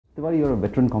Tiwari, you're a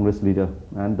veteran Congress leader,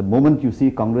 and the moment you see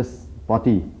Congress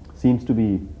party seems to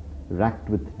be racked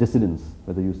with dissidents,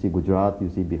 whether you see Gujarat,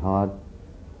 you see Bihar,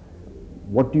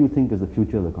 what do you think is the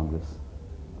future of the Congress?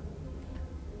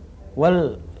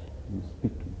 Well,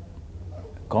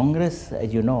 Congress,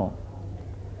 as you know,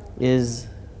 is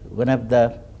one of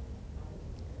the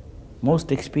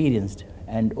most experienced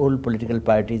and old political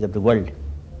parties of the world,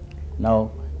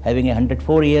 now having a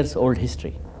 104 years old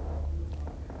history.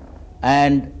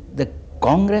 And the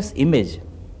Congress image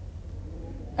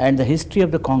and the history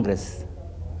of the Congress,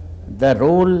 the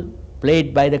role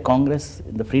played by the Congress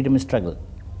in the freedom struggle,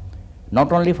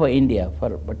 not only for India,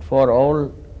 but for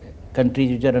all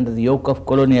countries which are under the yoke of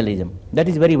colonialism, that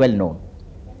is very well known.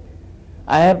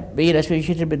 I have been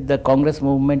associated with the Congress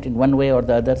movement in one way or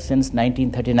the other since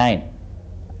 1939.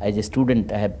 As a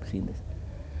student, I have seen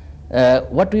this.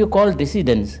 What you call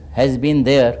dissidents has been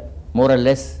there more or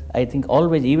less, I think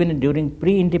always, even during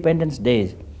pre-independence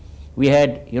days. We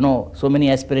had, so many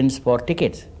aspirants for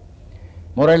tickets.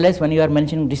 More or less, when you are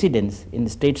mentioning dissidents in the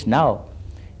states now,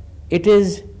 it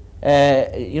is,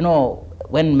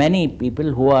 when many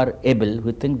people who are able,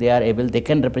 who think they are able, they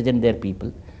can represent their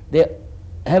people, they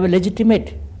have a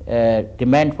legitimate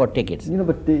demand for tickets.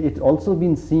 But it's also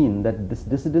been seen that this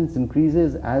dissidence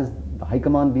increases as the high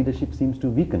command leadership seems to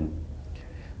weaken.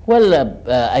 Well,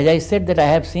 as I said, that I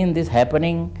have seen this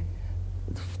happening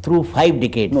through 5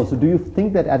 decades. No, so do you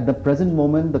think that at the present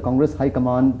moment the Congress high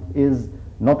command is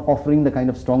not offering the kind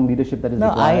of strong leadership that is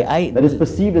required, that is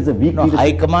perceived as a weak leadership?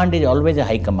 High command is always a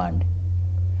high command.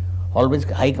 Always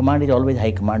high command is always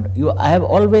high command. I have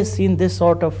always seen this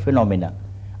sort of phenomena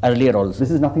earlier also.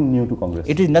 This is nothing new to Congress.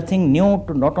 It is nothing new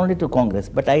to not only to Congress,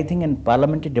 but I think in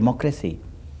parliamentary democracy,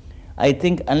 I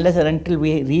think unless and until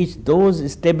we reach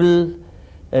those stable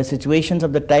situations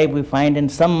of the type we find in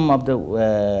some of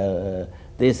the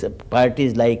these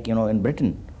parties like in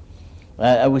Britain,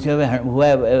 which have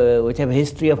a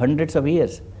history of hundreds of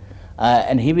years.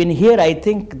 And even here, I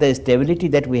think the stability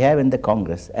that we have in the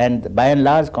Congress, and by and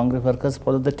large, Congress workers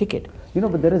follow the ticket.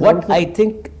 But there is what I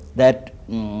think that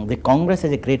the Congress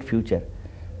has a great future.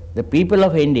 The people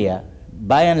of India,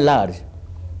 by and large,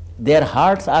 their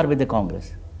hearts are with the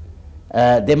Congress.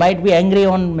 They might be angry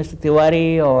on Mr.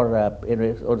 Tiwari or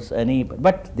any,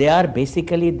 but they are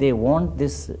basically, they want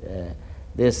this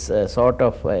sort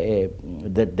of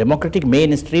the democratic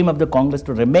mainstream of the Congress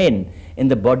to remain in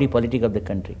the body politic of the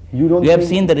country. We have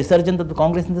seen the resurgence of the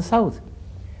Congress in the south,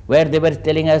 where they were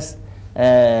telling us,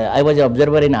 I was an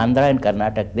observer in Andhra and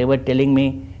Karnataka, they were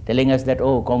telling us that,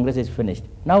 oh, Congress is finished.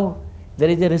 Now there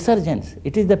is a resurgence.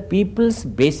 It is the people's,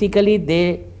 basically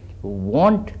they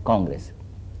want Congress.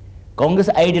 Congress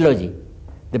ideology,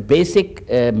 the basic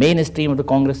mainstream of the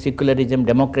Congress, secularism,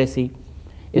 democracy,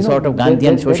 is sort of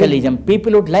Gandhian socialism.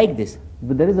 People would like this.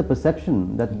 But there is a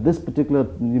perception that this particular,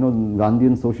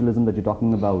 Gandhian socialism that you're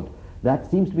talking about, that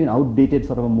seems to be an outdated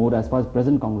sort of a mode as far as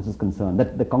present Congress is concerned.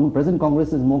 That the present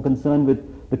Congress is more concerned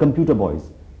with the computer boys,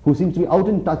 who seems to be out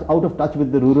of touch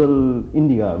with the rural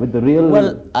India, with the real.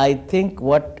 Well, I think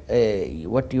what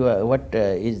you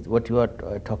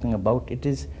are talking about, it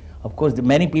is, of course,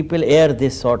 many people air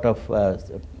this sort of,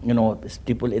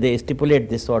 they stipulate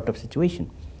this sort of situation.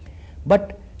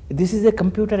 But this is a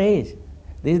computer age.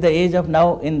 This is the age of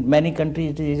now, in many countries,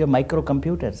 it is the age of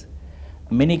microcomputers,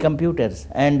 mini computers,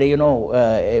 and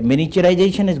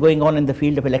miniaturization is going on in the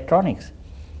field of electronics.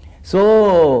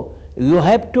 So you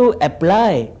have to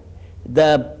apply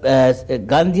the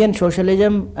Gandhian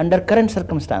socialism under current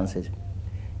circumstances.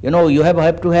 You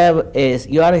have to have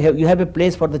you have a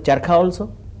place for the charkha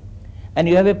also, and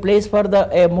you have a place for the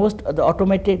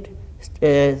automated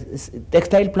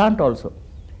textile plant also.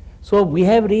 So we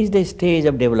have reached a stage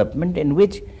of development in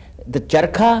which the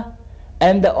charkha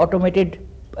and the automated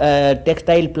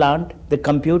textile plant, the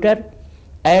computer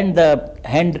and the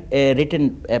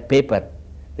handwritten paper,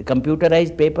 the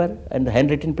computerized paper and the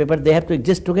handwritten paper, they have to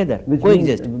exist together,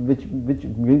 coexist. Which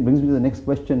brings me to the next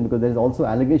question, because there is also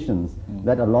allegations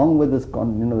that along with this,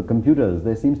 the computers,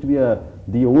 there seems to be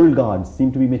the old guards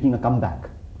seem to be making a comeback.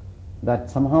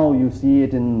 That somehow you see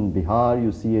it in Bihar,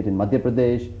 you see it in Madhya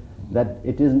Pradesh, that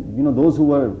it is, those who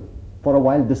were for a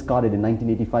while discarded. In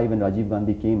 1985 when Rajiv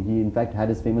Gandhi came, he in fact had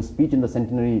his famous speech in the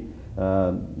centenary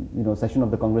session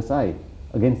of the Congress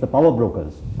against the power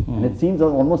brokers. And it seems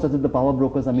almost as if the power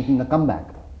brokers are making a comeback.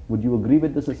 Would you agree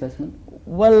with this assessment?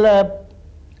 Well,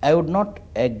 I would not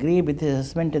agree with this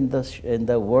assessment in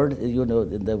the word,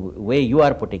 in the way you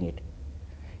are putting it.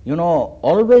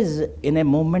 Always in a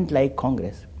movement like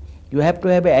Congress, you have to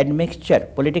have an admixture,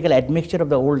 political admixture of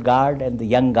the old guard and the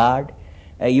young guard.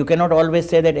 You cannot always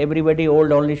say that everybody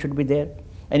old only should be there.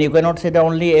 And you cannot say that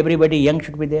only everybody young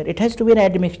should be there. It has to be an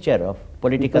admixture of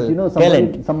political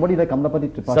talent. Somebody like Kamlapati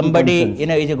Tripathi, somebody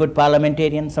is a good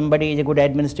parliamentarian, somebody is a good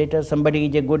administrator, somebody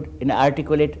is a good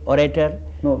articulate orator,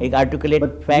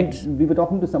 articulate facts. We were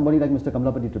talking to somebody like Mr.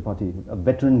 Kamlapati Tripathi, a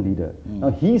veteran leader. Now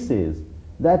he says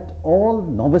that all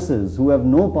novices who have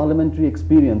no parliamentary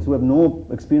experience, who have no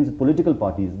experience with political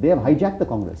parties, they have hijacked the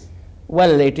Congress.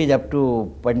 Well, it is up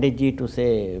to Panditji to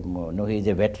say, no, he is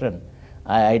a veteran.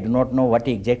 I do not know what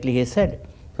exactly he said.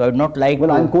 So I would not like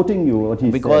I'm quoting you what he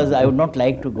said. Because I would not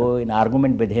like to go in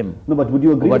argument with him. No, but would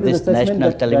you agree with this assessment?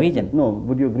 National television.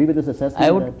 Would you agree with this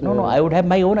assessment? I would have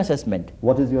my own assessment.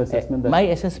 What is your assessment? My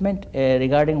assessment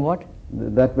regarding what?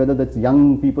 That whether that's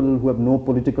young people who have no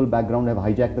political background have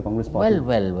hijacked the Congress party.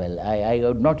 Well, I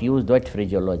would not use that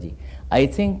phraseology. I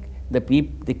think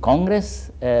the Congress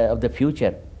of the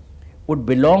future would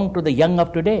belong to the young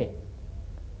of today.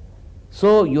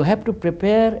 So you have to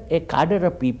prepare a cadre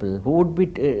of people who would be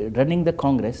running the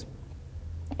Congress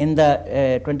in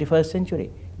the 21st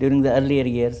century, during the earlier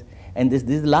years, and this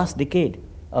is the last decade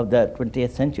of the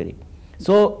 20th century.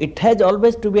 So it has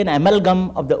always to be an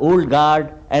amalgam of the old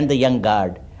guard and the young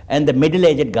guard and the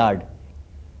middle-aged guard,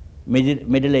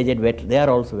 middle-aged veterans. They are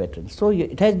also veterans. So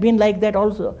it has been like that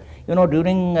also. You know,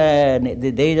 during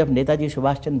the days of Netaji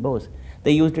Subhash Chandra Bose,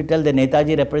 they used to tell that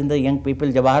Netaji represents the young people,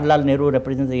 Jawaharlal Nehru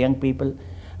represents the young people,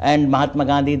 and Mahatma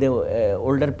Gandhi the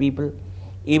older people.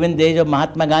 Even days of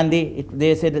Mahatma Gandhi,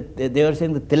 they said they were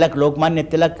saying that Tilak, Lokmanya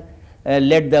Tilak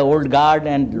led the old guard,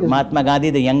 and Mahatma Gandhi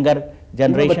the younger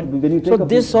generation. So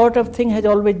this sort of thing has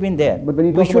always been there. But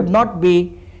we should not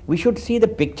be. We should see the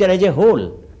picture as a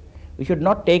whole. We should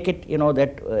not take it, you know,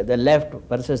 that the left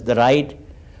versus the right,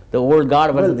 the old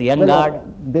guard versus the young guard.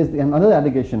 There's another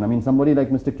allegation. I mean, somebody like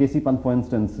Mr. K.C. Pant, for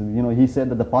instance, you know, he said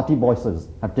that the party bosses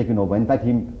have taken over. In fact,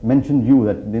 he mentioned you,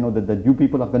 that, you know, that you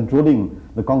people are controlling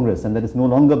the Congress and that it's no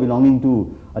longer belonging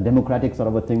to a democratic sort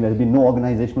of a thing. There has been no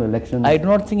organizational elections. I do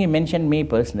not think he mentioned me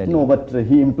personally. No, but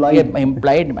he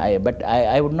implied. But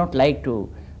I would not like to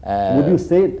would you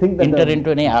think that enter into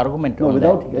any argument on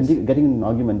without that? Yes. getting an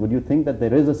argument, would you think that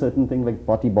there is a certain thing like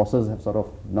party bosses have sort of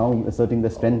now asserting their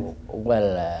strength?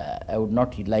 Well, I would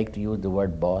not like to use the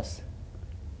word boss.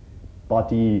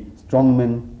 Party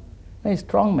strongmen?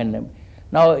 Strongmen.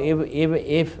 Now,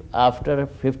 if after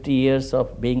 50 years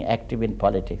of being active in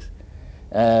politics,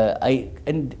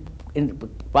 in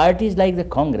parties like the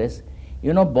Congress,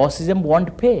 you know, bossism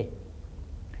won't pay.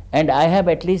 And I have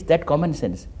at least that common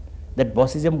sense, that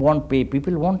bossism won't pay.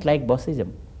 People won't like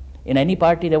bossism. In any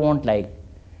party they won't like,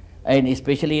 and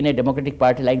especially in a democratic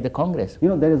party like the Congress. You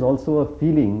know, there is also a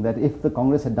feeling that if the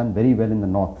Congress had done very well in the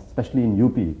north, especially in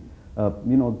UP,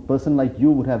 you know, a person like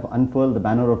you would have unfurled the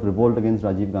banner of revolt against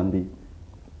Rajiv Gandhi.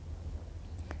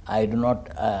 I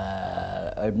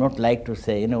would not like to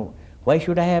say, you know, why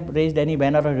should I have raised any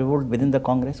banner of revolt within the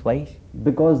Congress? Why?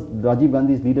 Because Rajiv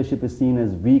Gandhi's leadership is seen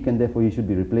as weak and therefore he should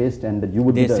be replaced, and that you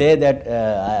would They say that,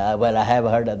 I have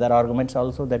heard other arguments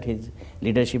also, that his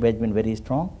leadership has been very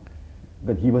strong.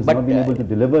 But he was not being able to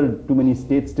deliver too many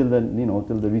states till the, you know,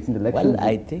 till the recent elections. Well,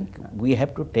 I think we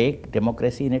have to take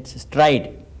democracy in its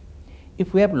stride.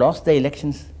 If we have lost the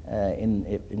elections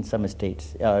in some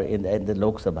states, or in the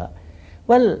Lok Sabha,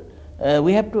 well,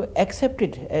 we have to accept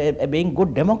it, being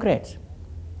good Democrats.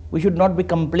 We should not be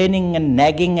complaining and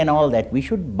nagging and all that. We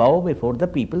should bow before the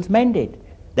people's mandate.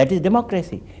 That is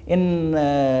democracy. In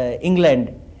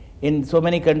England, in so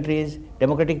many countries,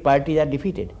 democratic parties are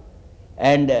defeated.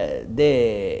 And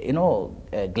they, you know,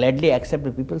 gladly accept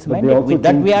the people's mandate.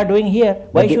 That we are doing here.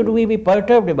 Why should we be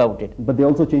perturbed about it? But they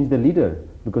also changed the leader,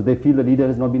 because they feel the leader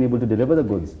has not been able to deliver the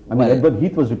goods. I mean, Edward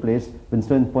Heath was replaced.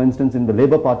 For instance, in the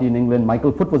Labour Party in England,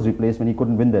 Michael Foot was replaced when he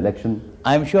couldn't win the election.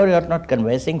 I'm sure you are not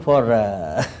conversing for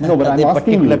no, but I'm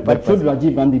asking you, but should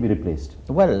Rajiv Gandhi be replaced?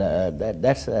 Well, I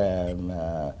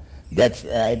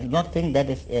do not think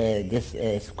that is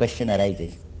this question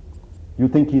arises. You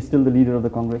think he's still the leader of the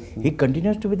Congress? He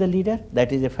continues to be the leader.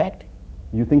 That is a fact.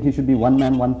 You think he should be one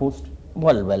man, one post?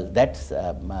 Well, that's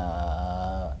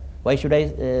why should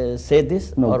I say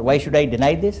this, or why should I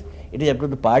deny this? It is up to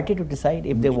the party to decide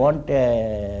if they want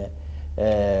him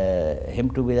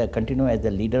to continue as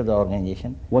the leader of the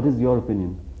organization. What is your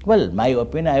opinion? Well, my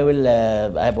opinion, I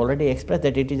have already expressed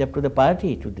that it is up to the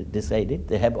party to decide it.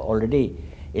 They have already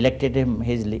elected him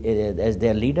as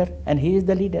their leader, and he is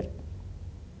the leader.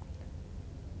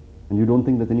 And you don't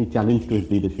think there's any challenge to his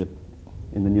leadership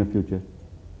in the near future?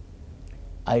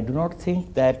 I do not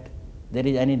think that there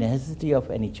is any necessity of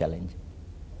any challenge.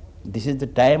 This is the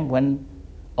time when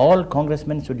all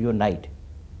congressmen should unite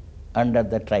under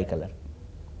the tricolour.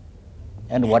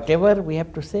 And whatever we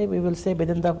have to say, we will say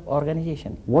within the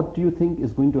organization. What do you think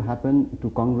is going to happen to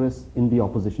Congress in the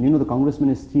opposition? You know, the congressman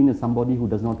is seen as somebody who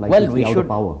does not like to stay out of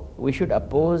power. We should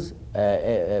oppose.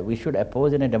 We should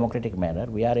oppose in a democratic manner.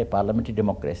 We are a parliamentary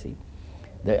democracy.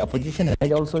 The opposition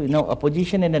has also, you know,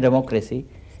 opposition in a democracy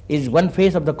is one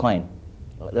face of the coin.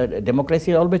 The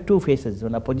democracy is always two faces: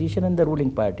 one opposition and the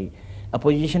ruling party.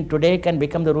 Opposition today can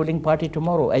become the ruling party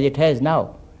tomorrow, as it has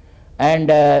now. And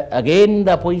again,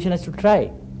 the opposition has to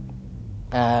try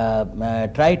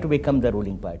to become the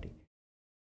ruling party.